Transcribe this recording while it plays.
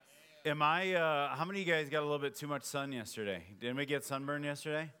How many of you guys got a little bit too much sun yesterday? Did anybody get sunburned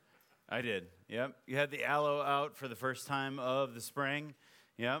yesterday? I did, yep. You had the aloe out for the first time of the spring,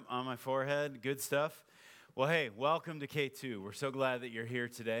 yep, on my forehead, good stuff. Well, hey, welcome to K2. We're so glad that you're here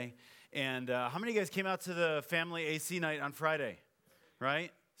today. And how many of you guys came out to the family AC night on Friday,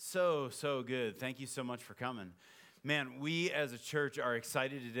 right? So good. Thank you so much for coming. Man, we as a church are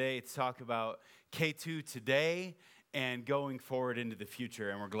excited today to talk about K2 today and going forward into the future,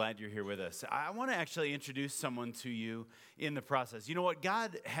 and we're glad you're here with us. I want to actually introduce someone to you in the process. You know what?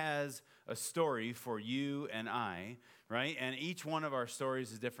 God has a story for you and I, right? And each one of our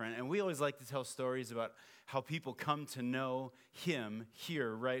stories is different, and we always like to tell stories about how people come to know Him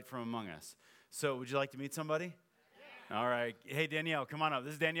here right from among us. So would you like to meet somebody? Yeah. All right. Hey, Danielle, come on up.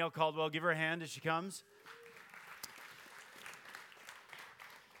 This is Danielle Caldwell. Give her a hand as she comes.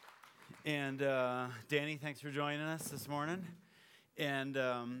 And Danny, thanks for joining us this morning. And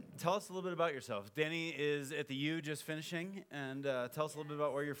tell us a little bit about yourself. Danny is at the U just finishing. And tell us a little bit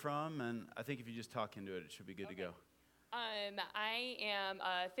about where you're from. And I think if you just talk into it, it should be good to go. I am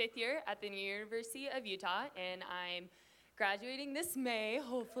a fifth year at the University of Utah, and I'm graduating this May,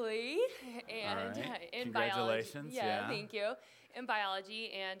 hopefully. And all right. In Congratulations. biology. Yeah, thank you. In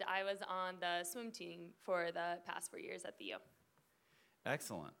biology, and I was on the swim team for the past 4 years at the U.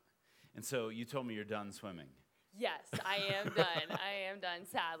 Excellent. And so you told me you're done swimming. Yes, I am done. I am done,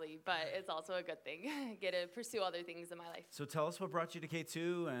 sadly, but it's also a good thing. I get to pursue other things in my life. So tell us what brought you to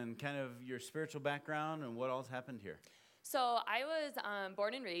K2 and kind of your spiritual background and what all's happened here. So I was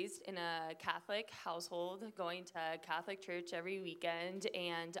born and raised in a Catholic household, going to Catholic church every weekend,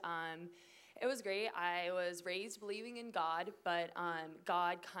 and it was great. I was raised believing in God, but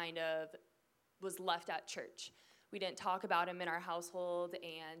God kind of was left at church. We didn't talk about him in our household,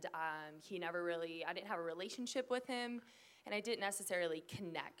 and I didn't have a relationship with him, and I didn't necessarily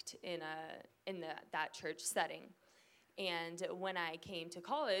connect in that church setting. And when I came to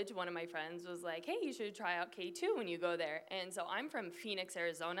college, one of my friends was like, hey, you should try out K2 when you go there. And so I'm from Phoenix,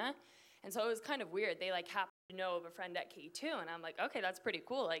 Arizona, and so it was kind of weird. They happened to know of a friend at K2, and I'm like, okay, that's pretty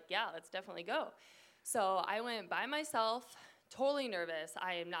cool. Yeah, let's definitely go. So I went by myself, totally nervous.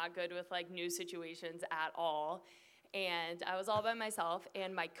 I am not good with new situations at all. And I was all by myself,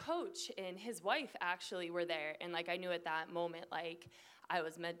 and my coach and his wife actually were there. And I knew at that moment, I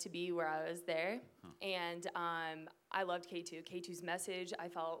was meant to be where I was there. And I loved K2. K2's message I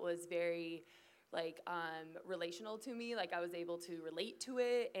felt was very relational to me. I was able to relate to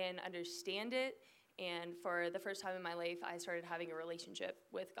it and understand it. And for the first time in my life, I started having a relationship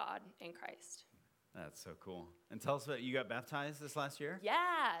with God and Christ. That's so cool. And tell us about, you got baptized this last year?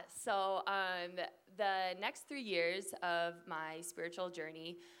 Yeah. So the next 3 years of my spiritual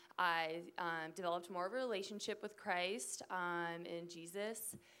journey, I developed more of a relationship with Christ and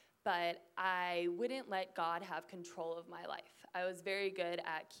Jesus, but I wouldn't let God have control of my life. I was very good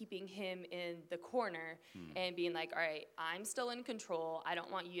at keeping him in the corner and being like, all right, I'm still in control. I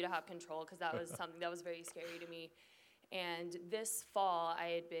don't want you to have control, because that was something that was very scary to me. And this fall, I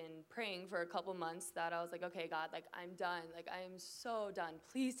had been praying for a couple months that I was like, okay, God, I'm done. I am so done.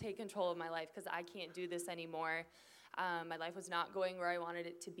 Please take control of my life, because I can't do this anymore. My life was not going where I wanted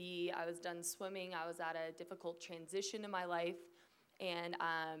it to be. I was done swimming. I was at a difficult transition in my life. And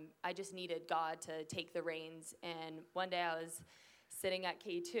I just needed God to take the reins. And one day I was sitting at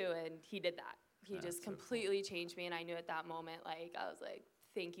K2, and he did that. He just completely changed me. And I knew at that moment, I was like,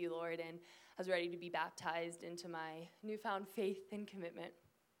 thank you, Lord. And I was ready to be baptized into my newfound faith and commitment.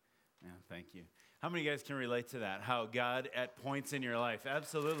 Yeah, thank you. How many of you guys can relate to that? How God at points in your life,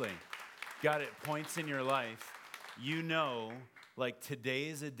 absolutely. God at points in your life, today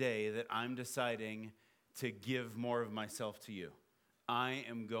is a day that I'm deciding to give more of myself to you. I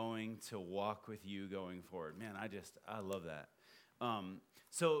am going to walk with you going forward. Man, I love that.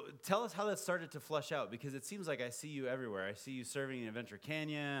 So tell us how that started to flesh out, because it seems like I see you everywhere. I see you serving in Adventure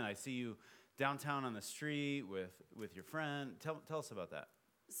Canyon. I see you downtown on the street with your friend. Tell us about that.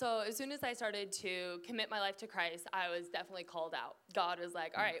 So as soon as I started to commit my life to Christ, I was definitely called out. God was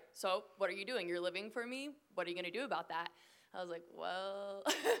like, all right, so what are you doing? You're living for me. What are you going to do about that? I was like, well.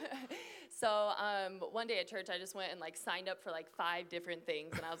 So one day at church, I just went and signed up for 5 different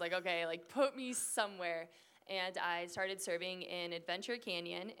things. And I was like, okay, put me somewhere. And I started serving in Adventure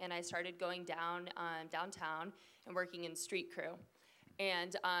Canyon, and I started going downtown and working in street crew.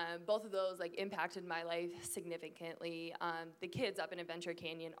 And both of those impacted my life significantly. The kids up in Adventure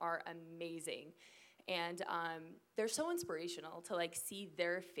Canyon are amazing. And they're so inspirational to see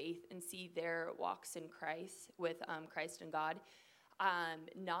their faith and see their walks in Christ with Christ and God.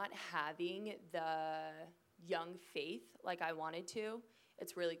 Not having the young faith like I wanted to,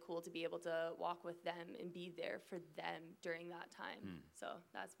 it's really cool to be able to walk with them and be there for them during that time. So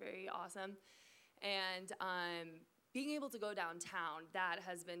that's very awesome. And being able to go downtown, that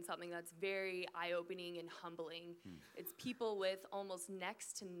has been something that's very eye-opening and humbling. It's people with almost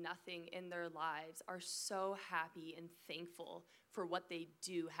next to nothing in their lives are so happy and thankful for what they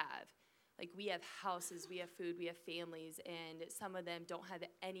do have. Like, we have houses, we have food, we have families, and some of them don't have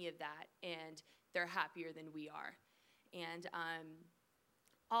any of that, and they're happier than we are. And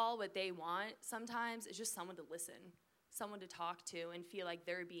all what they want sometimes is just someone to listen, someone to talk to, and feel like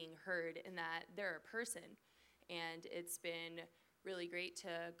they're being heard and that they're a person. And it's been really great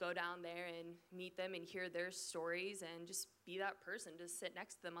to go down there and meet them and hear their stories and just be that person, just sit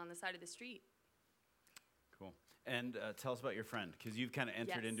next to them on the side of the street. Cool. And tell us about your friend, because you've kind of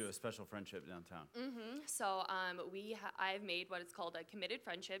entered Yes. into a special friendship downtown. So I've made what is called a committed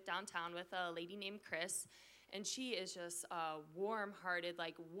friendship downtown with a lady named Chris, and she is just a warm-hearted,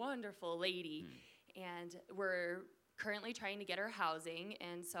 like, wonderful lady. And we're currently trying to get her housing,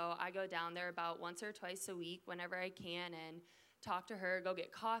 and so I go down there about once or twice a week whenever I can and talk to her, go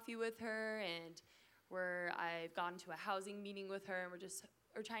get coffee with her, and I've gone to a housing meeting with her, and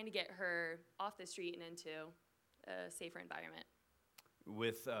we're trying to get her off the street and into a safer environment.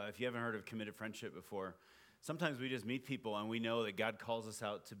 If you haven't heard of committed friendship before, sometimes we just meet people and we know that God calls us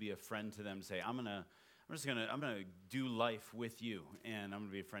out to be a friend to them, to say, I'm gonna do life with you, and I'm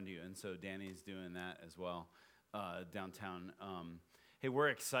gonna be a friend to you. And so Danny's doing that as well downtown. Hey, we're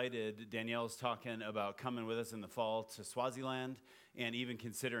excited. Danielle's talking about coming with us in the fall to Swaziland and even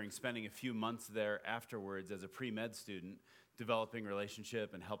considering spending a few months there afterwards as a pre-med student, developing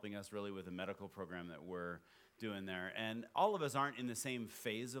relationship and helping us really with a medical program that we're doing there. And all of us aren't in the same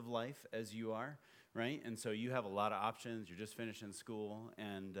phase of life as you are, right? And so you have a lot of options. You're just finishing school.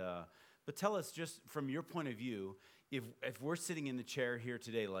 But tell us, just from your point of view, if we're sitting in the chair here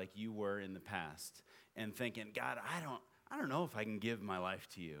today like you were in the past and thinking, God, I don't know if I can give my life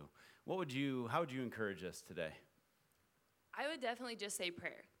to you, how would you encourage us today? I would definitely just say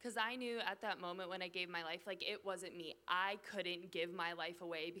prayer, because I knew at that moment when I gave my life, like, it wasn't me. I couldn't give my life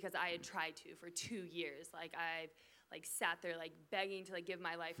away because I had tried to for 2 years. Like, I've sat there begging to give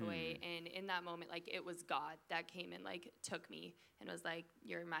my life away, and in that moment, it was God that came and took me and was like,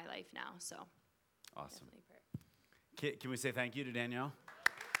 you're my life now. So Awesome. definitely prayer. Can we say thank you to Danielle?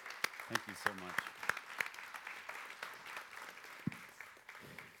 Thank you so much.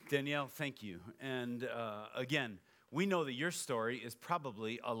 Danielle, thank you. And again, we know that your story is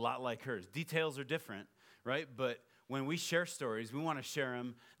probably a lot like hers. Details are different, right? But when we share stories, we want to share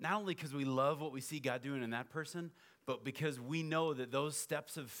them not only because we love what we see God doing in that person, but because we know that those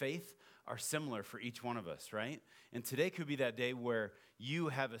steps of faith are similar for each one of us, right? And today could be that day where you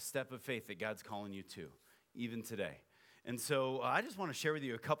have a step of faith that God's calling you to, even today. And so I just want to share with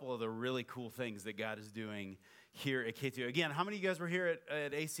you a couple of the really cool things that God is doing here at K2. Again, how many of you guys were here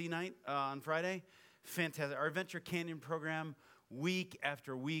at AC night on Friday? Fantastic. Our Adventure Canyon program, week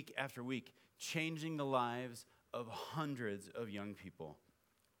after week after week, changing the lives of hundreds of young people.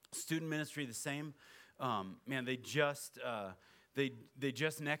 Student ministry, the same. They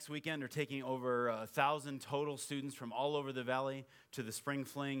just next weekend are taking over 1,000 total students from all over the valley to the Spring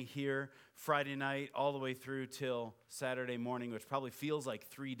Fling here Friday night all the way through till Saturday morning, which probably feels like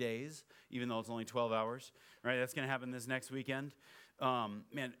 3 days, even though it's only 12 hours. Right? That's going to happen this next weekend. How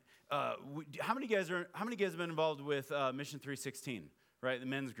many guys have been involved with Mission 316? Right, the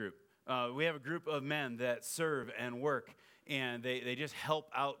men's group. We have a group of men that serve and work, and they just help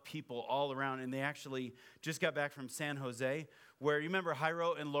out people all around. And they actually just got back from San Jose, where you remember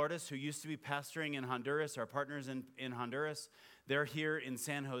Jairo and Lourdes, who used to be pastoring in Honduras, our partners in Honduras. They're here in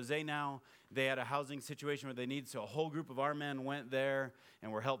San Jose now. They had a housing situation where they needed, so a whole group of our men went there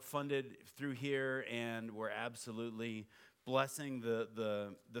and were help funded through here, and were absolutely blessing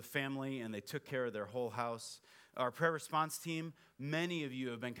the family, and they took care of their whole house. Our prayer response team, many of you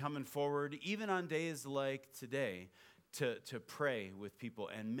have been coming forward, even on days like today, to pray with people,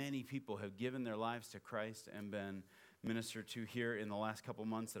 and many people have given their lives to Christ and been ministered to here in the last couple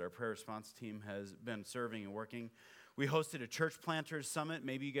months that our prayer response team has been serving and working. We hosted a church planters summit,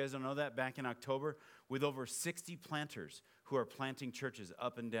 maybe you guys don't know that, back in October, with over 60 planters who are planting churches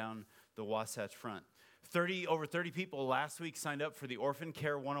up and down the Wasatch Front. Over 30 people last week signed up for the Orphan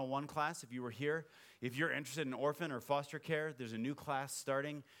Care 101 class. If you were here, if you're interested in orphan or foster care, there's a new class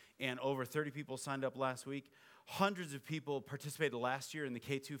starting, and over 30 people signed up last week. Hundreds of people participated last year in the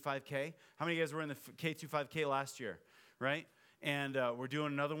K2 5K. How many of you guys were in the K2 5K last year, right? And we're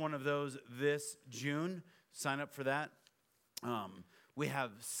doing another one of those this June. Sign up for that. We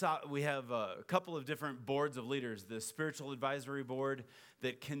have a couple of different boards of leaders, the spiritual advisory board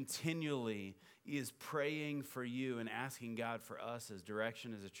that continually is praying for you and asking God for us as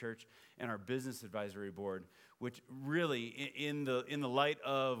direction as a church, and our business advisory board, which really in the light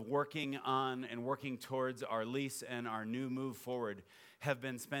of working on and working towards our lease and our new move forward, have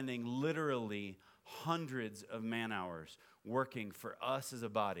been spending literally hundreds of man hours working for us as a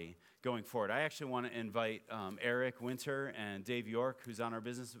body going forward. I actually want to invite Eric Winter and Dave York, who's on our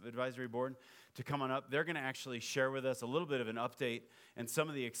business advisory board, to come on up. They're going to actually share with us a little bit of an update and some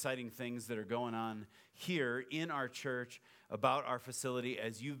of the exciting things that are going on here in our church about our facility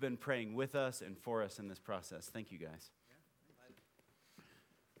as you've been praying with us and for us in this process. Thank you, guys.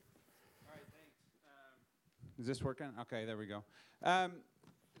 All right, thanks. Is this working? Okay, there we go.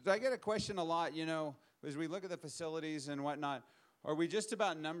 So I get a question a lot, as we look at the facilities and whatnot, are we just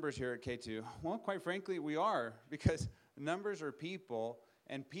about numbers here at K2? Well, quite frankly, we are, because numbers are people,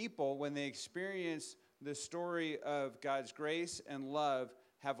 and people, when they experience the story of God's grace and love,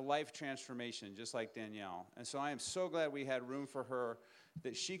 have life transformation, just like Danielle. And so I am so glad we had room for her,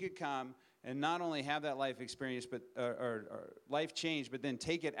 that she could come and not only have that life experience, but or life change, but then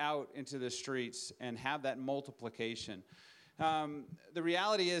take it out into the streets and have that multiplication. The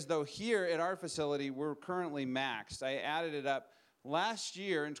reality is, though, here at our facility, we're currently maxed. I added it up. Last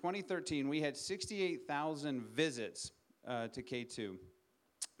year, in 2013, we had 68,000 visits to K2.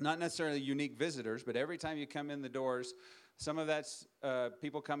 Not necessarily unique visitors, but every time you come in the doors, some of that's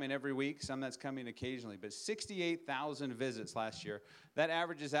people come in every week, some that's coming occasionally. But 68,000 visits last year. That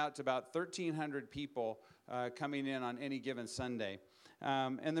averages out to about 1,300 people coming in on any given Sunday.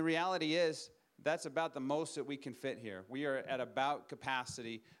 And the reality is, that's about the most that we can fit here. We are at about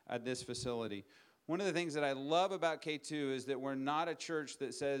capacity at this facility. One of the things that I love about K2 is that we're not a church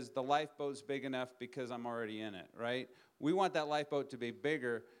that says the lifeboat's big enough because I'm already in it, right? We want that lifeboat to be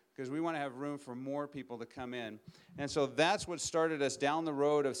bigger because we want to have room for more people to come in. And so that's what started us down the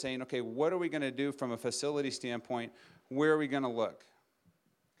road of saying, okay, what are we going to do from a facility standpoint? Where are we going to look?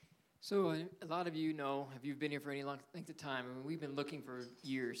 So a lot of you know, if you've been here for any long length of time, I mean, we've been looking for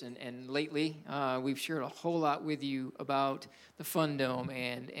years, and lately we've shared a whole lot with you about the Fun Dome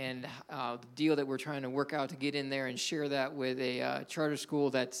and the deal that we're trying to work out to get in there and share that with a charter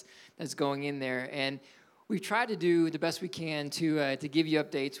school that's going in there. And we've tried to do the best we can to give you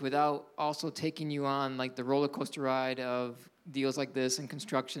updates without also taking you on like the roller coaster ride of deals like this and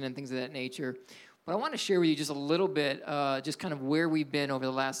construction and things of that nature. But I want to share with you just a little bit, just kind of where we've been over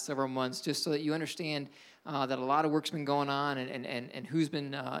the last several months, just so that you understand that a lot of work's been going on and who's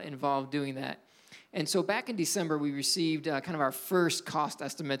been involved doing that. And so back in December, we received kind of our first cost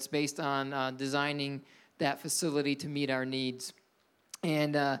estimates based on designing that facility to meet our needs.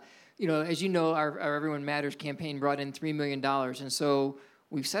 And, as you know, our Everyone Matters campaign brought in $3 million. And so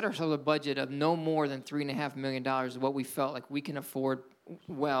we've set ourselves a budget of no more than $3.5 million is what we felt like we can afford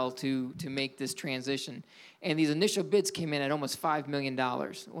well to make this transition. And these initial bids came in at almost $5 million.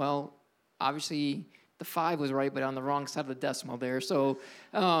 Well, obviously the 5 was right, but on the wrong side of the decimal there. So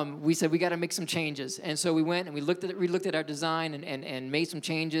we said we got to make some changes. And so we went and we looked at our design and made some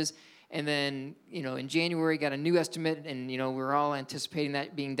changes. And then, in January, got a new estimate, and, we were all anticipating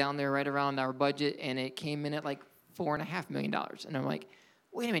that being down there right around our budget, and it came in at like $4.5 million. And I'm like,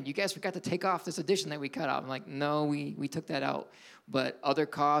 wait a minute, you guys forgot to take off this addition that we cut off. I'm like, no, we took that out. But other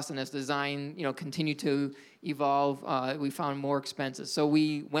costs and as design, continued to evolve, we found more expenses. So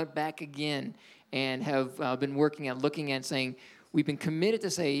we went back again and have been looking at saying, we've been committed to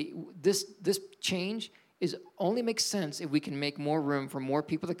say this change only makes sense if we can make more room for more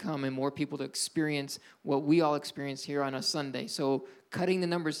people to come and more people to experience what we all experience here on a Sunday. So cutting the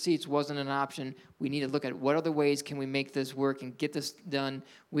number of seats wasn't an option. We need to look at what other ways can we make this work and get this done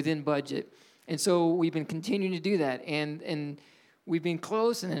within budget. And so we've been continuing to do that. And we've been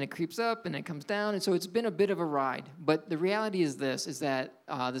close, and then it creeps up, and it comes down. And so it's been a bit of a ride. But the reality is this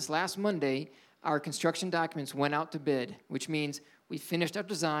last Monday, our construction documents went out to bid, which means we finished our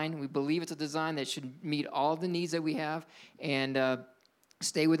design. We believe it's a design that should meet all of the needs that we have and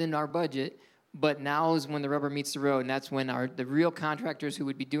stay within our budget. But now is when the rubber meets the road, and that's when the real contractors who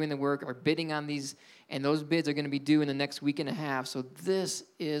would be doing the work are bidding on these, and those bids are going to be due in the next week and a half. So this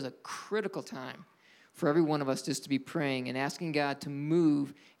is a critical time for every one of us just to be praying and asking God to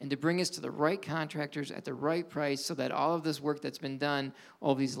move and to bring us to the right contractors at the right price so that all of this work that's been done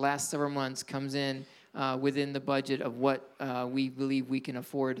over these last several months comes in within the budget of what we believe we can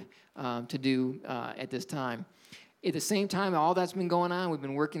afford to do at this time. At the same time, all that's been going on, we've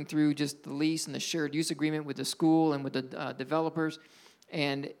been working through just the lease and the shared use agreement with the school and with the developers,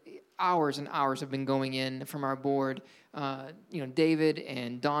 and hours have been going in from our board David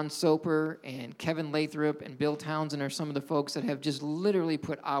and Don Soper and Kevin Lathrop and Bill Townsend are some of the folks that have just literally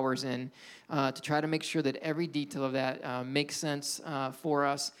put hours in to try to make sure that every detail of that makes sense for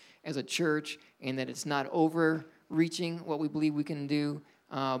us as a church, and that it's not overreaching what we believe we can do,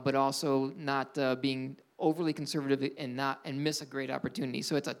 but also not being overly conservative and miss a great opportunity.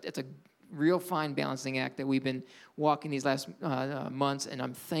 So it's a real fine balancing act that we've been walking these last months, and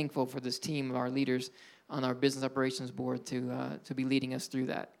I'm thankful for this team of our leaders on our business operations board to be leading us through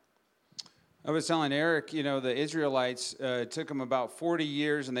that. I was telling Eric, the Israelites, took them about 40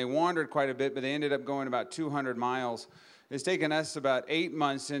 years, and they wandered quite a bit, but they ended up going about 200 miles. It's taken us about 8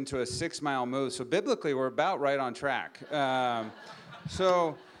 months into a 6-mile move. So biblically, we're about right on track.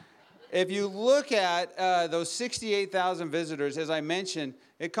 So if you look at those 68,000 visitors, as I mentioned,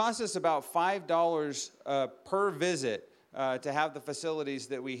 it costs us about $5 per visit to have the facilities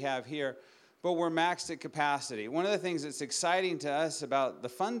that we have here, but we're maxed at capacity. One of the things that's exciting to us about the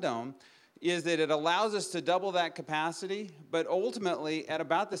Fun Dome is that it allows us to double that capacity, but ultimately at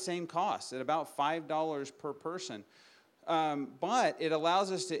about the same cost, at about $5 per person. But it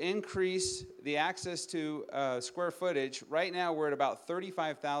allows us to increase the access to square footage. Right now, we're at about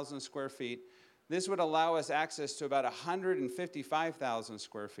 35,000 square feet. This would allow us access to about 155,000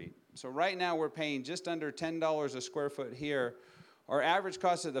 square feet. So right now, we're paying just under $10 a square foot here. Our average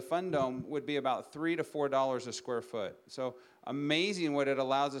cost of the Fun Dome would be about $3 to $4 a square foot. So amazing what it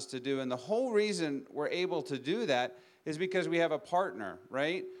allows us to do. And the whole reason we're able to do that is because we have a partner,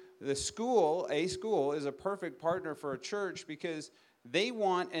 right? A school is a perfect partner for a church because they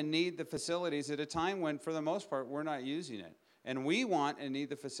want and need the facilities at a time when, for the most part, we're not using it. And we want and need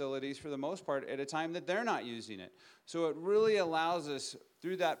the facilities, for the most part, at a time that they're not using it. So it really allows us,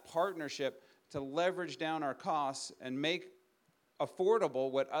 through that partnership, to leverage down our costs and make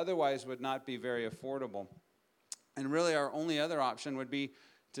affordable what otherwise would not be very affordable. And really, our only other option would be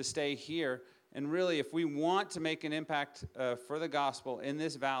to stay here. And really, if we want to make an impact for the gospel in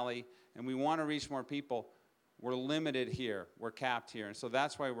this valley and we want to reach more people, we're limited here. We're capped here. And so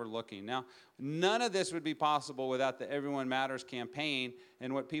that's why we're looking. Now, none of this would be possible without the Everyone Matters campaign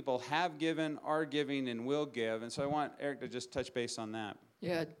and what people have given, are giving, and will give. And so I want Eric to just touch base on that.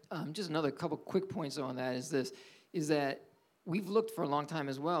 Yeah, just another couple quick points on that is that we've looked for a long time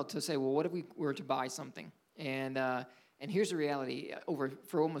as well to say, well, what if we were to buy something? And here's the reality.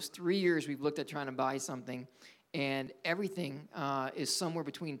 For almost 3 years, we've looked at trying to buy something, and everything is somewhere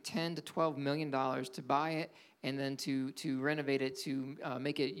between $10 to $12 million to buy it, and then to renovate it to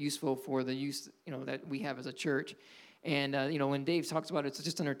make it useful for the use that we have as a church. And when Dave talks about it, it's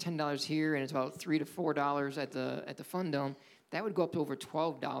just under $10 here, and it's about $3 to $4 at the Fun Dome. That would go up to over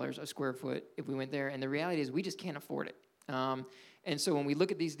 $12 a square foot if we went there. And the reality is, we just can't afford it. And so when we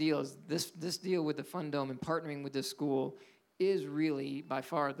look at these deals, this deal with the Fun Dome and partnering with this school is really by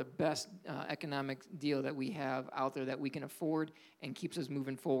far the best economic deal that we have out there that we can afford and keeps us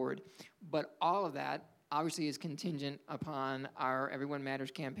moving forward. But all of that obviously is contingent upon our Everyone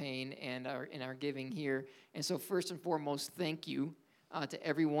Matters campaign and our giving here. And so first and foremost, thank you to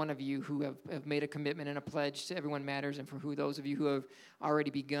every one of you who have made a commitment and a pledge to Everyone Matters, and for those of you who have already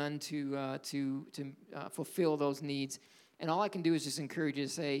begun to fulfill those needs. And all I can do is just encourage you to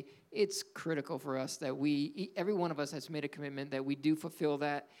say it's critical for us that every one of us has made a commitment that we do fulfill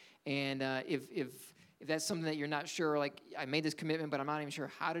that. And if that's something that you're not sure, like I made this commitment, but I'm not even sure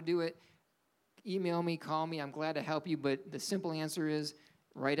how to do it, email me, call me. I'm glad to help you. But the simple answer is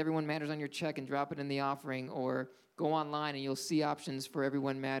write Everyone Matters on your check and drop it in the offering, or go online and you'll see options for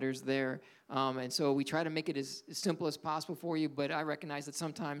Everyone Matters there. And so we try to make it as simple as possible for you, but I recognize that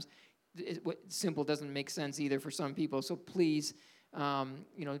sometimes what simple doesn't make sense either for some people. So please,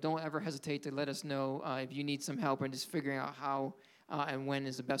 don't ever hesitate to let us know if you need some help in just figuring out how and when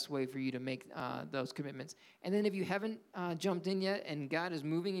is the best way for you to make those commitments. And then if you haven't jumped in yet and God is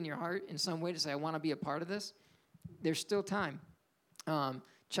moving in your heart in some way to say, I want to be a part of this, there's still time.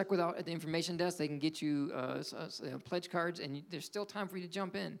 Check at the information desk. They can get you pledge cards, and there's still time for you to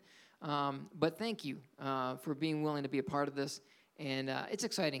jump in. But thank you for being willing to be a part of this. And it's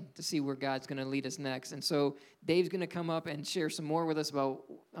exciting to see where God's going to lead us next. And so Dave's going to come up and share some more with us about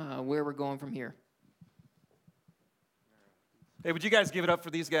where we're going from here. Hey, would you guys give it up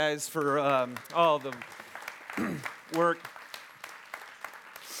for these guys for all the work?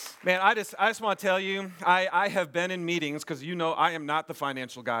 Man, I just want to tell you, I have been in meetings, because I am not the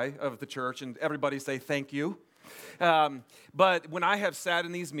financial guy of the church, and everybody say thank you. But when I have sat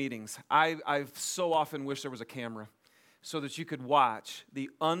in these meetings, I've so often wished there was a camera so that you could watch the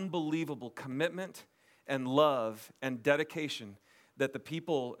unbelievable commitment and love and dedication that the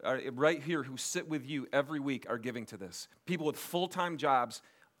people are right here who sit with you every week are giving to this. People with full-time jobs,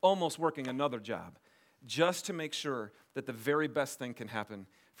 almost working another job, just to make sure that the very best thing can happen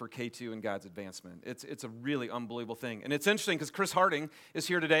for K2 and God's advancement. It's a really unbelievable thing. And it's interesting because Chris Harding is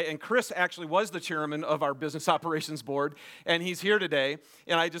here today, and Chris actually was the chairman of our business operations board, and he's here today.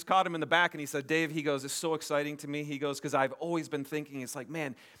 And I just caught him in the back, and he said, Dave, he goes, it's so exciting to me. He goes, because I've always been thinking, it's like,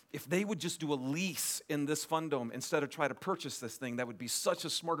 man, if they would just do a lease in this Fundome instead of try to purchase this thing, that would be such a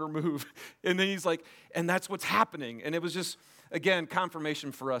smarter move. And then he's like, and that's what's happening. And it was just, again,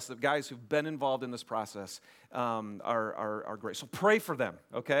 confirmation for us that guys who've been involved in this process are great. So pray for them,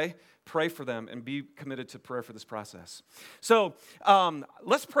 okay? Pray for them and be committed to prayer for this process. So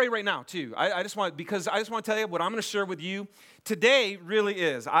let's pray right now, too. I just want to tell you what I'm going to share with you today really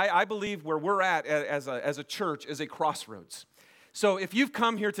is. I believe where we're at as a church is a crossroads. So if you've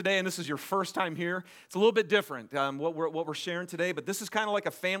come here today and this is your first time here, it's a little bit different what we're sharing today, but this is kind of like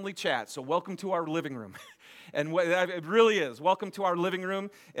a family chat, so welcome to our living room. And it really is. Welcome to our living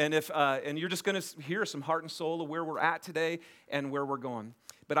room, and you're just going to hear some heart and soul of where we're at today and where we're going.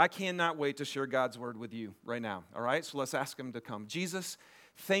 But I cannot wait to share God's word with you right now, all right? So let's ask him to come. Jesus,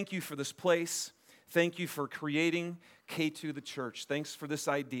 thank you for this place. Thank you for creating K2 the church. Thanks for this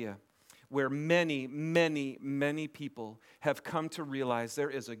idea where many, many, many people have come to realize there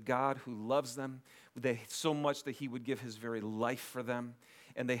is a God who loves them so much that he would give his very life for them,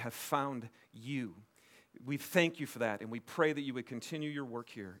 and they have found you. We thank you for that, and we pray that you would continue your work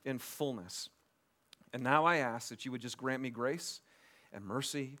here in fullness. And now I ask that you would just grant me grace and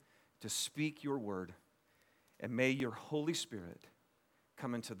mercy to speak your word, and may your Holy Spirit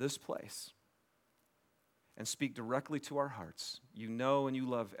come into this place and speak directly to our hearts. You know and you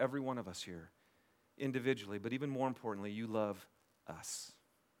love every one of us here individually, but even more importantly, you love us.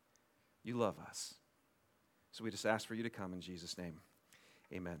 You love us. So we just ask for you to come in Jesus' name.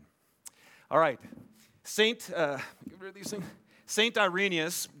 Amen. All right. Saint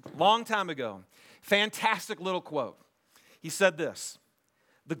Irenaeus, long time ago, fantastic little quote. He said this: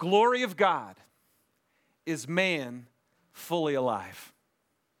 "The glory of God is man fully alive."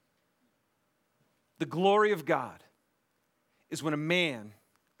 The glory of God is when a man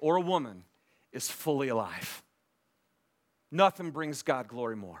or a woman is fully alive. Nothing brings God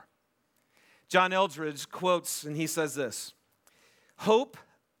glory more. John Eldredge quotes, and he says this: "Hope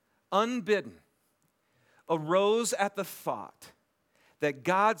unbidden arose at the thought that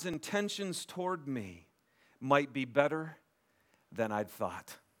God's intentions toward me might be better than I'd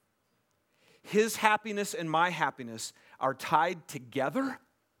thought. His happiness and my happiness are tied together.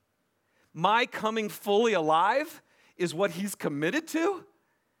 My coming fully alive is what he's committed to.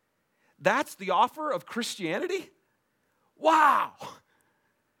 That's the offer of Christianity? Wow!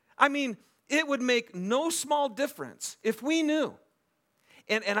 I mean, it would make no small difference if we knew,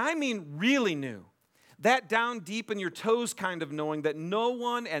 and I mean really knew, that down deep in your toes kind of knowing that no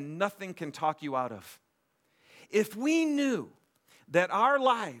one and nothing can talk you out of. If we knew that our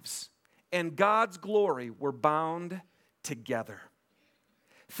lives and God's glory were bound together,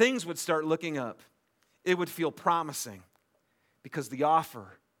 things would start looking up. It would feel promising because the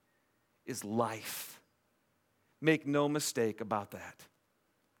offer is life. Make no mistake about that.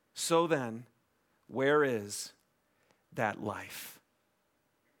 So then, where is that life?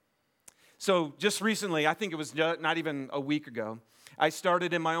 So just recently, I think it was not even a week ago, I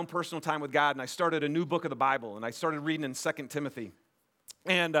started in my own personal time with God, and I started a new book of the Bible, and I started reading in 2 Timothy.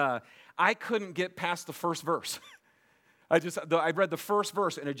 And I couldn't get past the first verse. I read the first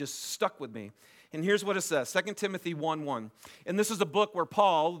verse, and it just stuck with me. And here's what it says, 2 Timothy 1:1. And this is a book where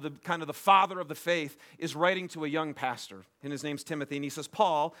Paul, the father of the faith, is writing to a young pastor, and his name's Timothy. And he says,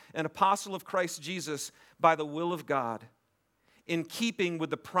 "Paul, an apostle of Christ Jesus, by the will of God, in keeping with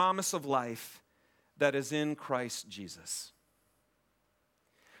the promise of life that is in Christ Jesus."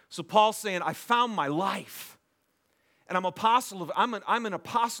 So Paul's saying, I found my life, and I'm an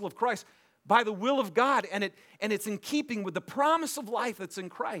apostle of Christ by the will of God, and it's in keeping with the promise of life that's in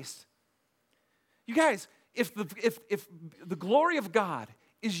Christ. You guys, if the glory of God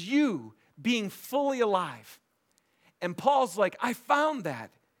is you being fully alive, and Paul's like, I found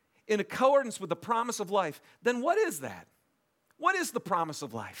that in accordance with the promise of life, then what is that? What is the promise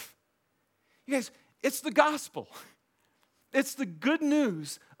of life? You guys, it's the gospel. It's the good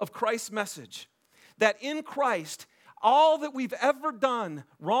news of Christ's message, that in Christ, all that we've ever done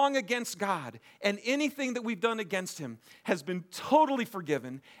wrong against God and anything that we've done against him has been totally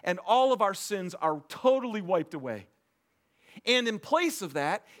forgiven, and all of our sins are totally wiped away. And in place of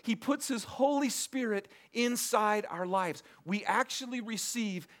that, he puts his Holy Spirit inside our lives. We actually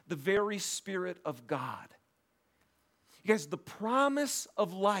receive the very Spirit of God. You guys, the promise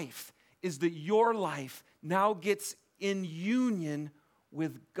of life is that your life now gets in union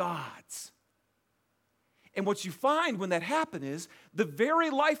with God's. And what you find when that happens is the very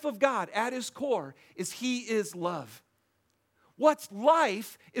life of God at his core is he is love. What's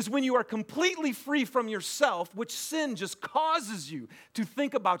life is when you are completely free from yourself, which sin just causes you to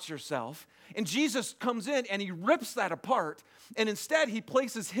think about yourself. And Jesus comes in and he rips that apart. And instead, he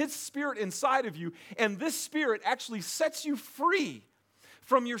places his spirit inside of you. And this spirit actually sets you free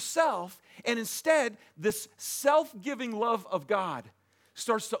from yourself. And instead, this self-giving love of God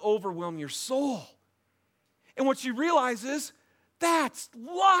starts to overwhelm your soul. And what you realize is, that's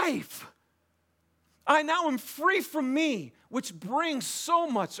life. I now am free from me, which brings so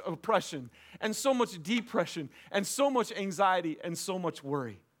much oppression and so much depression and so much anxiety and so much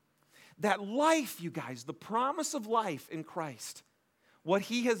worry. That life, you guys, the promise of life in Christ, what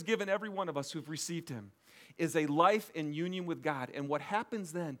he has given every one of us who've received him, is a life in union with God. And what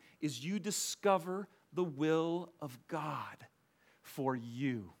happens then is you discover the will of God for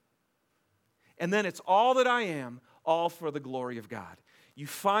you. And then it's all that I am, all for the glory of God. You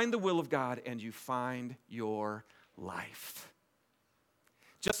find the will of God and you find your life.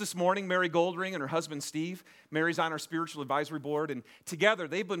 Just this morning, Mary Goldring and her husband Steve, Mary's on our spiritual advisory board, and together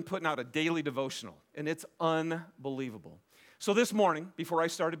they've been putting out a daily devotional, and it's unbelievable. So this morning, before I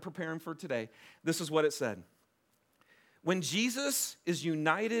started preparing for today, this is what it said. When Jesus is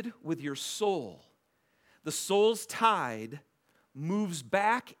united with your soul, the soul's tide moves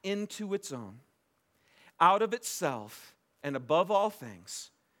back into its own, out of itself, and above all things,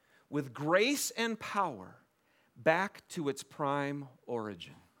 with grace and power, back to its prime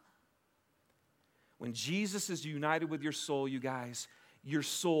origin. When Jesus is united with your soul, you guys, your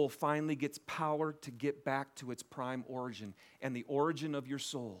soul finally gets power to get back to its prime origin. And the origin of your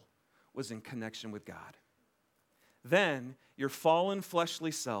soul was in connection with God. Then your fallen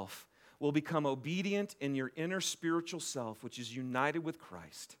fleshly self will become obedient in your inner spiritual self, which is united with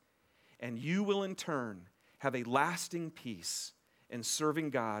Christ. And you will in turn have a lasting peace in serving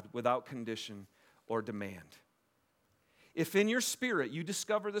God without condition or demand. If in your spirit you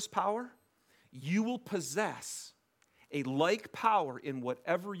discover this power, you will possess a like power in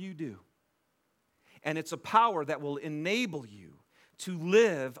whatever you do. And it's a power that will enable you to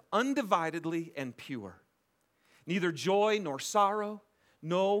live undividedly and pure. Neither joy nor sorrow,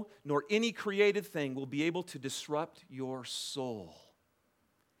 no, nor any created thing will be able to disrupt your soul.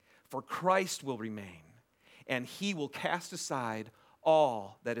 For Christ will remain, and he will cast aside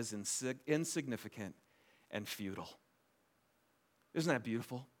all that is insignificant and futile. Isn't that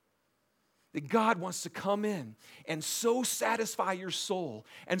beautiful? That God wants to come in and so satisfy your soul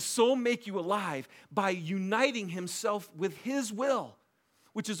and so make you alive by uniting himself with his will,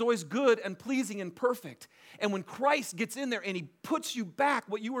 which is always good and pleasing and perfect. And when Christ gets in there and he puts you back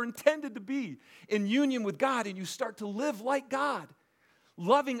what you were intended to be in union with God, and you start to live like God,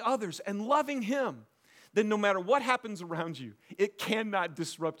 loving others and loving him, then no matter what happens around you, it cannot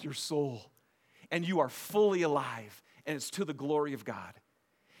disrupt your soul. And you are fully alive, and it's to the glory of God.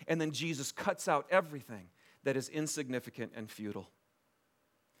 And then Jesus cuts out everything that is insignificant and futile.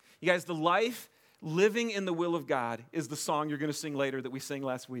 You guys, the life living in the will of God is the song you're going to sing later that we sang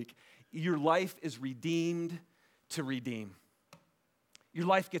last week. Your life is redeemed to redeem. Your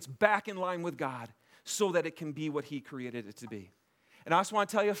life gets back in line with God so that it can be what he created it to be. And I also want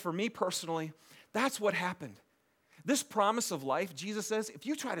to tell you, for me personally, that's what happened. This promise of life, Jesus says, if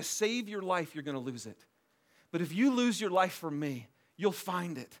you try to save your life, you're going to lose it. But if you lose your life for me, you'll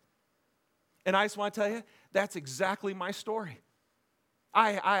find it. And I just want to tell you, that's exactly my story.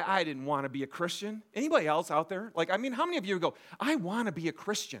 I didn't want to be a Christian. Anybody else out there? How many of you go, I want to be a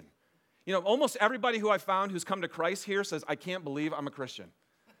Christian? You know, almost everybody who I found who's come to Christ here says, I can't believe I'm a Christian.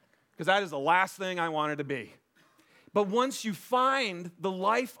 Because that is the last thing I wanted to be. But once you find the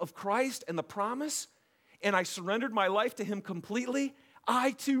life of Christ and the promise, and I surrendered my life to him completely,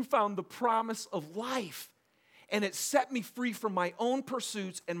 I too found the promise of life. And it set me free from my own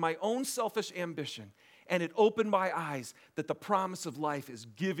pursuits and my own selfish ambition. And it opened my eyes that the promise of life is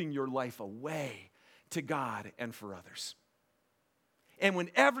giving your life away to God and for others. And when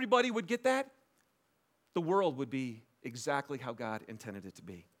everybody would get that, the world would be exactly how God intended it to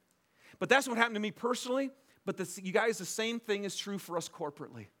be. But that's what happened to me personally. But you guys, the same thing is true for us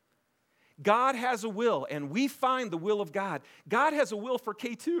corporately. God has a will, and we find the will of God. God has a will for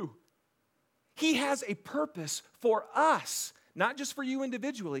K2. He has a purpose for us, not just for you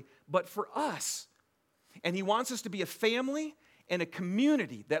individually, but for us. And he wants us to be a family and a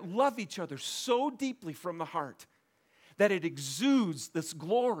community that love each other so deeply from the heart that it exudes this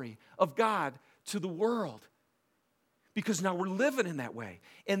glory of God to the world. because now we're living in that way.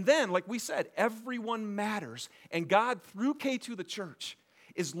 And then, like we said, everyone matters. And God, through K2 the church,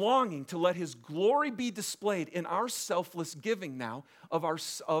 is longing to let his glory be displayed in our selfless giving now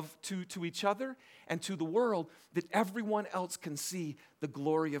to each other and to the world, that everyone else can see the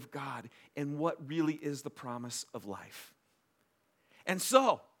glory of God and what really is the promise of life. And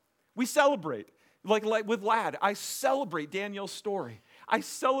so, we celebrate. Like with Lad, I celebrate Danielle's story. I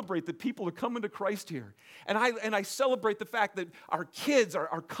celebrate that people are coming to Christ here. And I celebrate the fact that our kids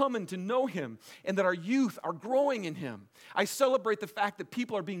are coming to know him and that our youth are growing in him. I celebrate the fact that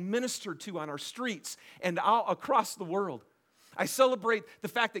people are being ministered to on our streets and out across the world. I celebrate the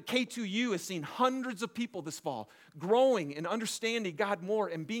fact that K2U has seen hundreds of people this fall growing and understanding God more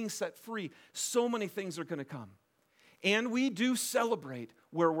and being set free. So many things are going to come. And we do celebrate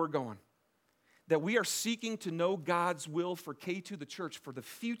where we're going. That we are seeking to know God's will for K2 the church for the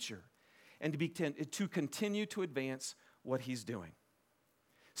future and to continue to advance what he's doing.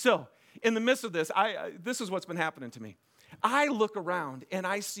 So, in the midst of this, this is what's been happening to me. I look around and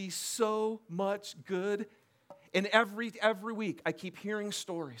I see so much good. And every week, I keep hearing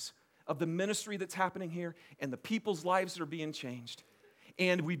stories of the ministry that's happening here and the people's lives that are being changed.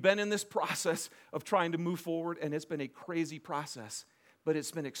 And we've been in this process of trying to move forward, and it's been a crazy process. But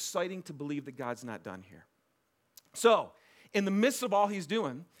it's been exciting to believe that God's not done here. So, in the midst of all he's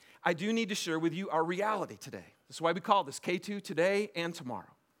doing, I do need to share with you our reality today. That's why we call this K2 today and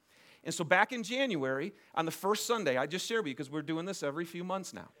tomorrow. And so back in January, on the first Sunday, I just shared with you, because we're doing this every few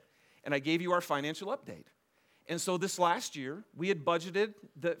months now, and I gave you our financial update. And so this last year, we had budgeted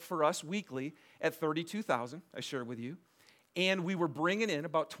for us weekly at $32,000, I shared with you, and we were bringing in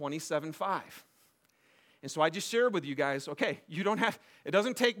about $27,500. And so I just shared with you guys, okay, it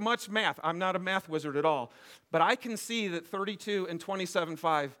doesn't take much math. I'm not a math wizard at all. But I can see that 32 and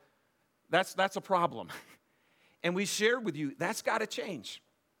 27.5, that's a problem. And we shared with you, that's got to change.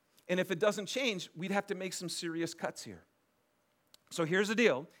 And if it doesn't change, we'd have to make some serious cuts here. So here's the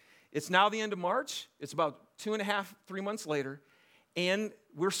deal. It's now the end of March. It's about 2.5, 3 months later. And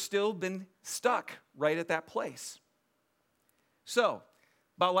we're still been stuck right at that place. So,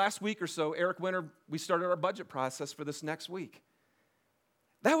 about last week or so, Eric Winter, we started our budget process for this next week.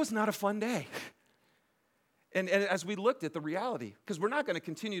 That was not a fun day. And as we looked at the reality, because we're not going to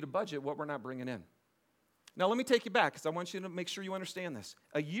continue to budget what we're not bringing in. Now, let me take you back, because I want you to make sure you understand this.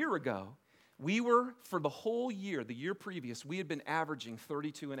 A year ago, we were, for the whole year, the year previous, we had been averaging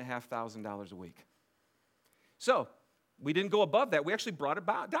 $32,500 a week. So, we didn't go above that. We actually brought it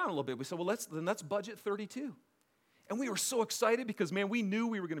down a little bit. We said, well, let's budget 32. And we were so excited because, man, we knew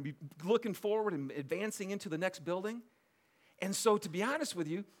we were going to be looking forward and advancing into the next building. And so, to be honest with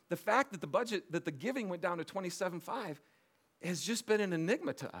you, the fact that the giving went down to $27,500 has just been an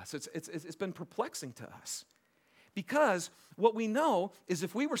enigma to us. It's been perplexing to us. Because what we know is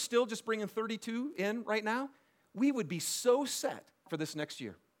if we were still just bringing 32 in right now, we would be so set for this next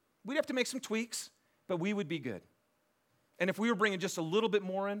year. We'd have to make some tweaks, but we would be good. And if we were bringing just a little bit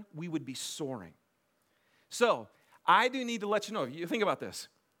more in, we would be soaring. So, I do need to let you know, you think about this,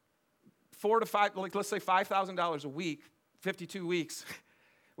 4 to 5, like let's say $5,000 a week, 52 weeks,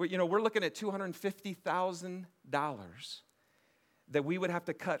 we're looking at $250,000 that we would have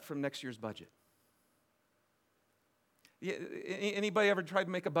to cut from next year's budget. Anybody ever tried to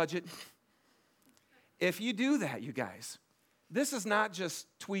make a budget? If you do that, you guys, this is not just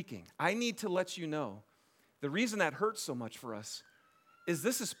tweaking. I need to let you know, the reason that hurts so much for us is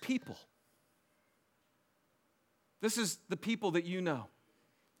this is people. This is the people that you know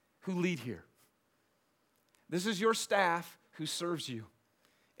who lead here. This is your staff who serves you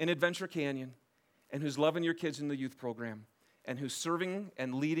in Adventure Canyon and who's loving your kids in the youth program and who's serving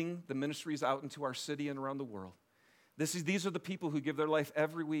and leading the ministries out into our city and around the world. These are the people who give their life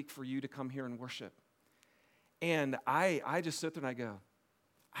every week for you to come here and worship. And I just sit there and I go,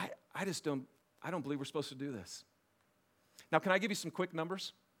 I don't believe we're supposed to do this. Now, can I give you some quick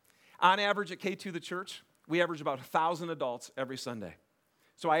numbers? On average at K2 the church, we average about 1,000 adults every Sunday.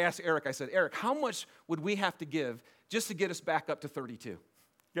 So I asked Eric, I said, Eric, how much would we have to give just to get us back up to 32? You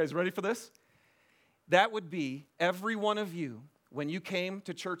guys ready for this? That would be every one of you, when you came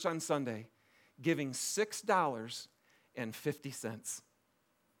to church on Sunday, giving $6.50.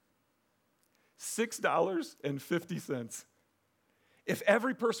 $6.50. If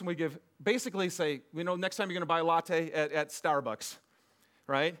every person would give, basically say, next time you're going to buy a latte at Starbucks,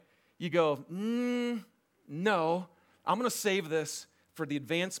 right? You go, no, I'm going to save this for the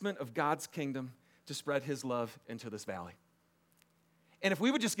advancement of God's kingdom to spread his love into this valley. And if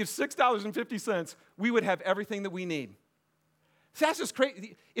we would just give $6.50, we would have everything that we need. So that's just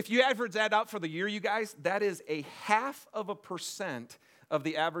crazy. If you average that out for the year, you guys, that is 0.5% of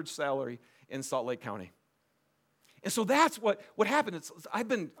the average salary in Salt Lake County. And so that's what happened. I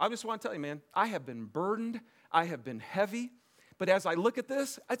just want to tell you, man, I have been burdened. I have been heavy. But as I look at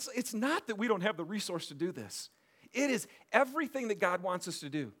this, it's not that we don't have the resource to do this. It is everything that God wants us to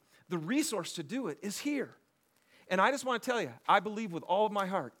do. The resource to do it is here. And I just want to tell you, I believe with all of my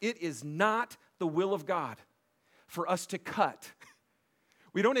heart, it is not the will of God for us to cut.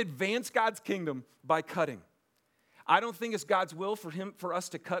 We don't advance God's kingdom by cutting. I don't think it's God's will for us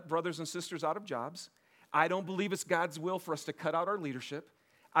to cut brothers and sisters out of jobs. I don't believe it's God's will for us to cut out our leadership.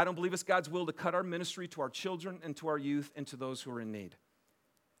 I don't believe it's God's will to cut our ministry to our children and to our youth and to those who are in need.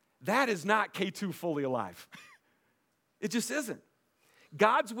 That is not K2 fully alive. It just isn't.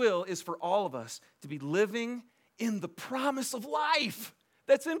 God's will is for all of us to be living in the promise of life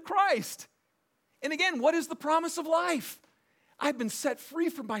that's in Christ. And again, what is the promise of life? I've been set free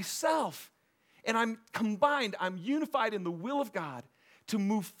from myself, and I'm unified in the will of God to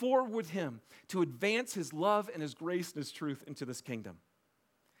move forward with Him, to advance His love and His grace and His truth into this kingdom.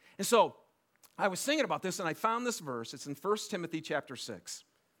 And so I was thinking about this, and I found this verse. It's in 1 Timothy chapter 6.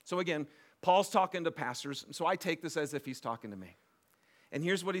 So again, Paul's talking to pastors, so I take this as if he's talking to me. And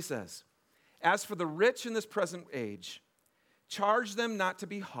here's what he says. As for the rich in this present age, charge them not to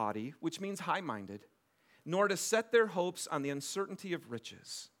be haughty, which means high-minded, nor to set their hopes on the uncertainty of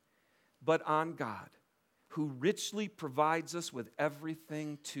riches, but on God, who richly provides us with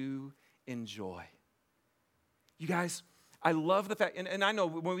everything to enjoy. You guys, I love the fact, and I know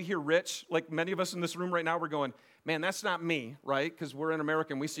when we hear rich, like many of us in this room right now, we're going, man, that's not me, right? Because we're in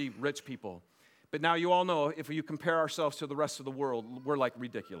America and we see rich people. But now you all know if you compare ourselves to the rest of the world, we're like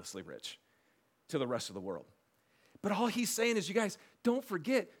ridiculously rich to the rest of the world. But all he's saying is, you guys, don't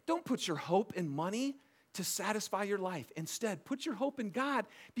forget, don't put your hope in money to satisfy your life. Instead, put your hope in God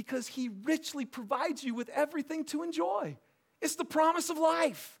because He richly provides you with everything to enjoy. It's the promise of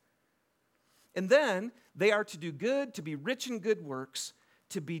life. And then they are to do good, to be rich in good works,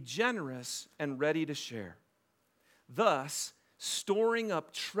 to be generous and ready to share, thus storing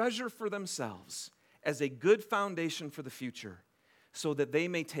up treasure for themselves as a good foundation for the future, so that they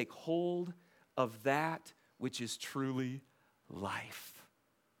may take hold of that which is truly life.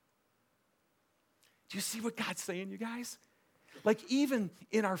 Do you see what God's saying, you guys? Like even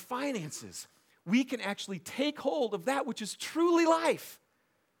in our finances, we can actually take hold of that which is truly life,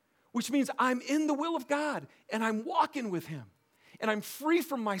 which means I'm in the will of God and I'm walking with Him and I'm free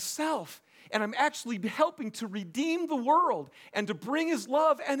from myself and I'm actually helping to redeem the world and to bring His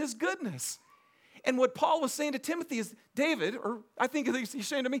love and His goodness. And what Paul was saying to Timothy is, David, or I think he's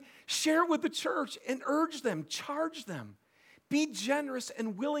saying to me, share with the church and urge them, charge them. Be generous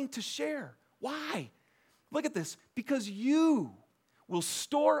and willing to share. Why? Look at this. Because you will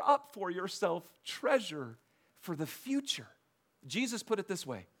store up for yourself treasure for the future. Jesus put it this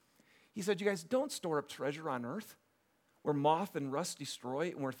way. He said, you guys, don't store up treasure on earth where moth and rust destroy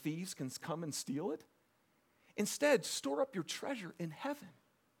it and where thieves can come and steal it. Instead, store up your treasure in heaven.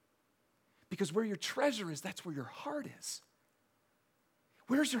 Because where your treasure is, that's where your heart is.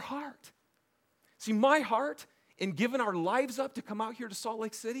 Where's your heart? See, my heart in giving our lives up to come out here to Salt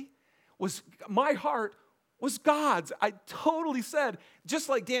Lake City my heart was God's. I totally said, just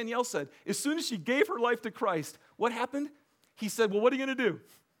like Danielle said, as soon as she gave her life to Christ, what happened? He said, well, what are you going to do?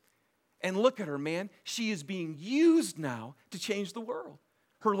 And look at her, man. She is being used now to change the world.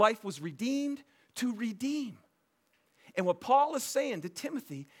 Her life was redeemed to redeem. And what Paul is saying to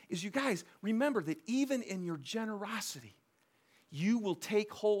Timothy is, you guys, remember that even in your generosity, you will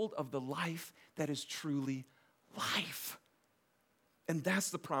take hold of the life that is truly life. And that's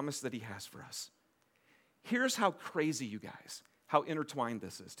the promise that He has for us. Here's how crazy, you guys, how intertwined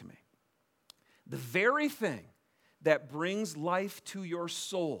this is to me. The very thing that brings life to your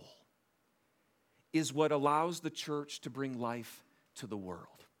soul is what allows the church to bring life to the world.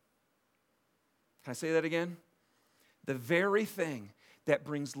 Can I say that again? The very thing that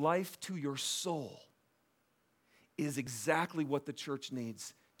brings life to your soul is exactly what the church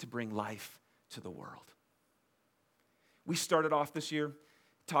needs to bring life to the world. We started off this year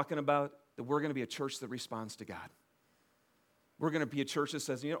talking about that we're going to be a church that responds to God. We're going to be a church that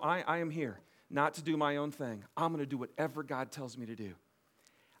says, I am here not to do my own thing. I'm going to do whatever God tells me to do.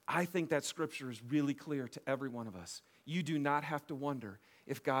 I think that scripture is really clear to every one of us. You do not have to wonder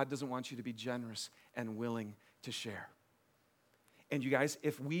if God doesn't want you to be generous and willing to share. And you guys,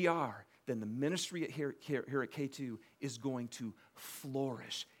 if we are, then the ministry here at K2 is going to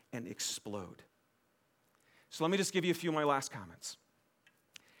flourish and explode. So let me just give you a few of my last comments.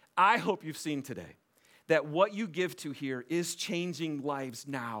 I hope you've seen today that what you give to here is changing lives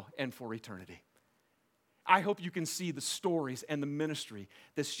now and for eternity. I hope you can see the stories and the ministry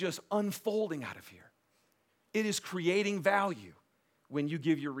that's just unfolding out of here. It is creating value when you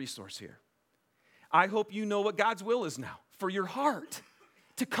give your resource here. I hope you know what God's will is now for your heart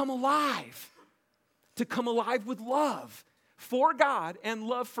to come alive with love for God and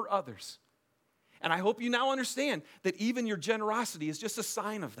love for others. And I hope you now understand that even your generosity is just a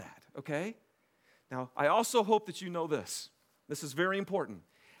sign of that, okay? Now, I also hope that you know this. This is very important.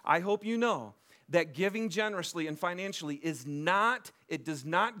 I hope you know that giving generously and financially does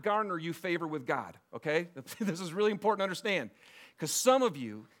not garner you favor with God, okay? This is really important to understand. Because some of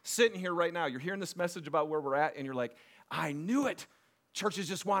you sitting here right now, you're hearing this message about where we're at, and you're like, I knew it. Churches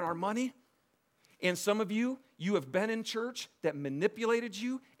just want our money. And some of you have been in church that manipulated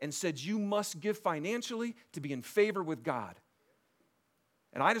you and said you must give financially to be in favor with God.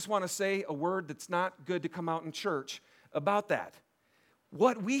 And I just want to say a word that's not good to come out in church about that.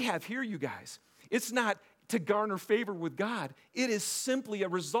 What we have here, you guys, it's not to garner favor with God. It is simply a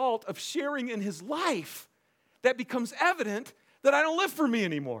result of sharing in His life that becomes evident that I don't live for me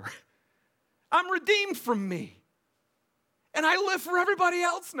anymore. I'm redeemed from me. And I live for everybody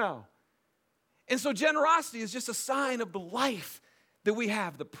else now. And so generosity is just a sign of the life that we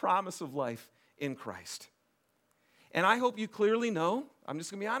have, the promise of life in Christ. And I hope you clearly know, I'm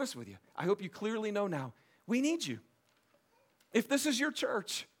just going to be honest with you, I hope you clearly know now, we need you. If this is your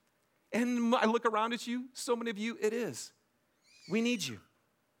church, and I look around at you, so many of you, it is. We need you.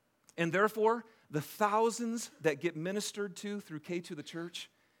 And therefore, the thousands that get ministered to through K2 the church,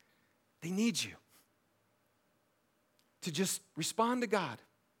 they need you to just respond to God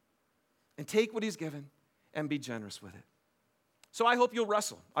and take what He's given and be generous with it. So I hope you'll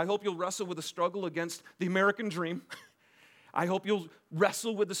wrestle. I hope you'll wrestle with the struggle against the American dream. I hope you'll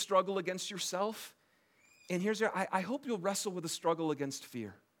wrestle with the struggle against yourself. And I hope you'll wrestle with the struggle against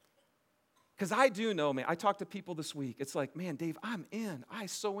fear. Because I do know, man, I talked to people this week. It's like, man, Dave, I'm in. I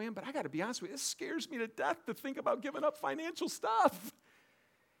so am, but I got to be honest with you. It scares me to death to think about giving up financial stuff.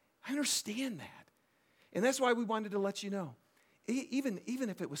 I understand that. And that's why we wanted to let you know. Even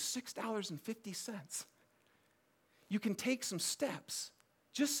if it was $6.50, you can take some steps,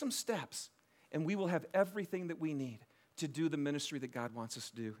 just some steps, and we will have everything that we need to do the ministry that God wants us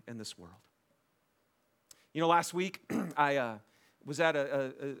to do in this world. You know, last week, I was at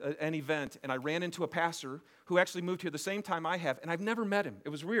an event, and I ran into a pastor who actually moved here the same time I have, and I've never met him. It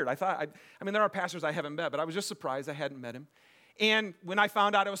was weird. I mean, there are pastors I haven't met, but I was just surprised I hadn't met him. And when I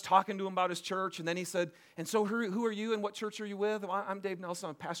found out, I was talking to him about his church, and then he said, and so who are you, and what church are you with? Well, I'm Dave Nelson.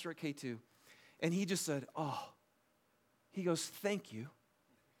 I'm a pastor at K2. And he just said, he goes, thank you.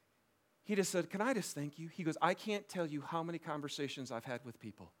 He just said, can I just thank you? He goes, I can't tell you how many conversations I've had with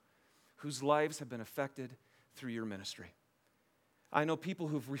people whose lives have been affected through your ministry. I know people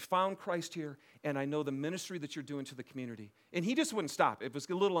who've found Christ here, and I know the ministry that you're doing to the community. And he just wouldn't stop. It was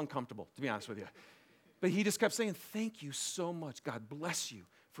a little uncomfortable, to be honest with you. But he just kept saying, thank you so much. God bless you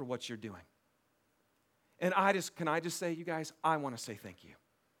for what you're doing. And can I just say, you guys, I want to say thank you.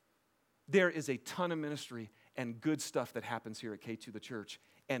 There is a ton of ministry and good stuff that happens here at K2 the church,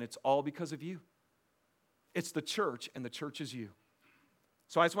 and it's all because of you. It's the church, and the church is you.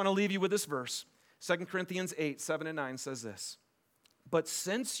 So I just want to leave you with this verse. 2 Corinthians 8, 7 and 9 says this. But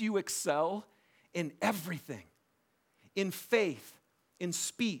since you excel in everything, in faith, in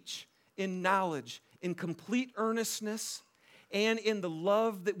speech, in knowledge, in complete earnestness, and in the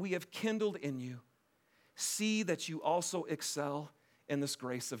love that we have kindled in you, see that you also excel in this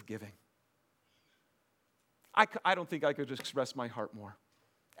grace of giving. I don't think I could express my heart more.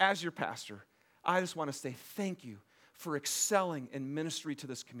 As your pastor, I just want to say thank you for excelling in ministry to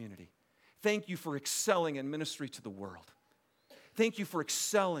this community. Thank you for excelling in ministry to the world. Thank you for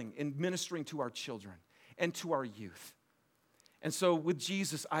excelling in ministering to our children and to our youth. And so with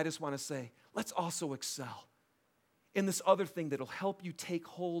Jesus, I just want to say, let's also excel in this other thing that'll help you take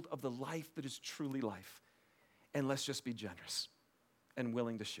hold of the life that is truly life. And let's just be generous and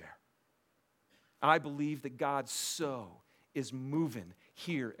willing to share. I believe that God is moving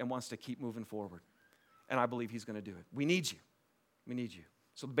here and wants to keep moving forward. And I believe He's going to do it. We need you. We need you.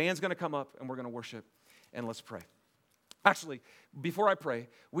 So the band's going to come up and we're going to worship, and let's pray. Actually, before I pray,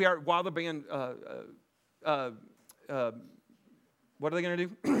 while the band, what are they going to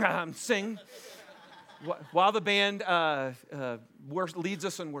do? Sing. While the band leads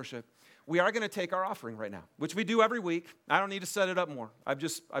us in worship, we are going to take our offering right now, which we do every week. I don't need to set it up more. I've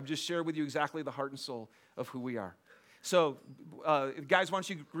just shared with you exactly the heart and soul of who we are. So, guys, why don't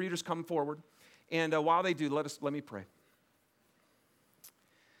you greeters come forward? And while they do, let me pray.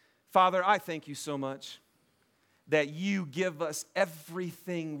 Father, I thank you so much that you give us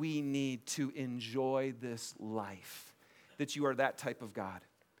everything we need to enjoy this life, that you are that type of God.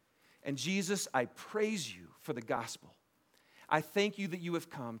 And Jesus, I praise you for the gospel. I thank you that you have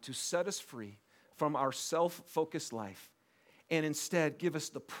come to set us free from our self-focused life and instead give us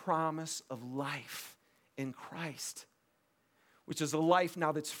the promise of life in Christ, which is a life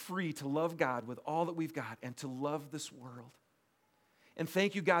now that's free to love God with all that we've got and to love this world. And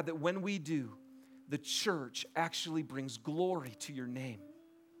thank you, God, that when we do, the church actually brings glory to your name.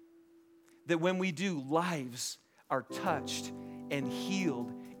 That when we do, lives are touched and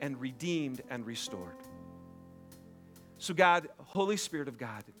healed and redeemed and restored. So God, Holy Spirit of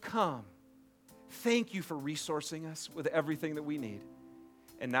God, come. Thank you for resourcing us with everything that we need.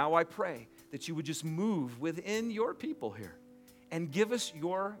 And now I pray that you would just move within your people here and give us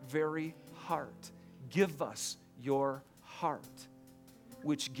your very heart. Give us your heart,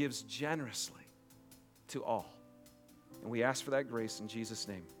 which gives generously to all. And we ask for that grace in Jesus'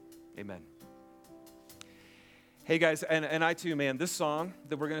 name. Amen. Hey guys, and I too, man, this song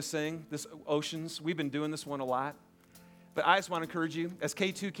that we're going to sing, this Oceans, we've been doing this one a lot. But I just want to encourage you, as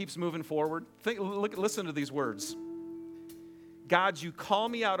K2 keeps moving forward, listen to these words. God, you call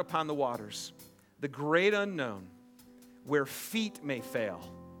me out upon the waters, the great unknown, where feet may fail.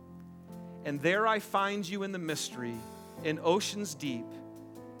 And there I find you in the mystery, in oceans deep,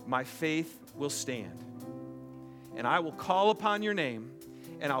 my faith will stand. And I will call upon your name,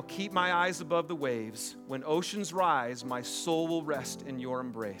 and I'll keep my eyes above the waves. When oceans rise, my soul will rest in your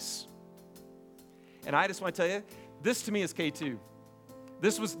embrace. And I just want to tell you, this to me is K2.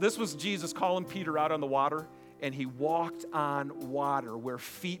 This was Jesus calling Peter out on the water, and he walked on water where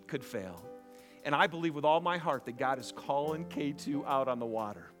feet could fail. And I believe with all my heart that God is calling K2 out on the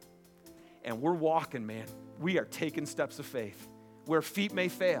water. And we're walking, man. We are taking steps of faith where feet may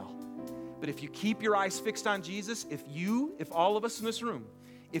fail. But if you keep your eyes fixed on Jesus, if all of us in this room,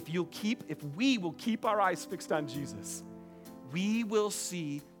 if we will keep our eyes fixed on Jesus, we will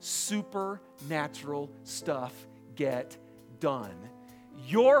see supernatural stuff get done.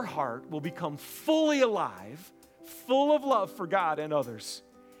 Your heart will become fully alive, full of love for God and others.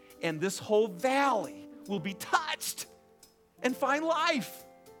 And this whole valley will be touched and find life.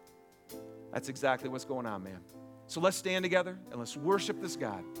 That's exactly what's going on, man. So let's stand together and let's worship this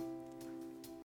God.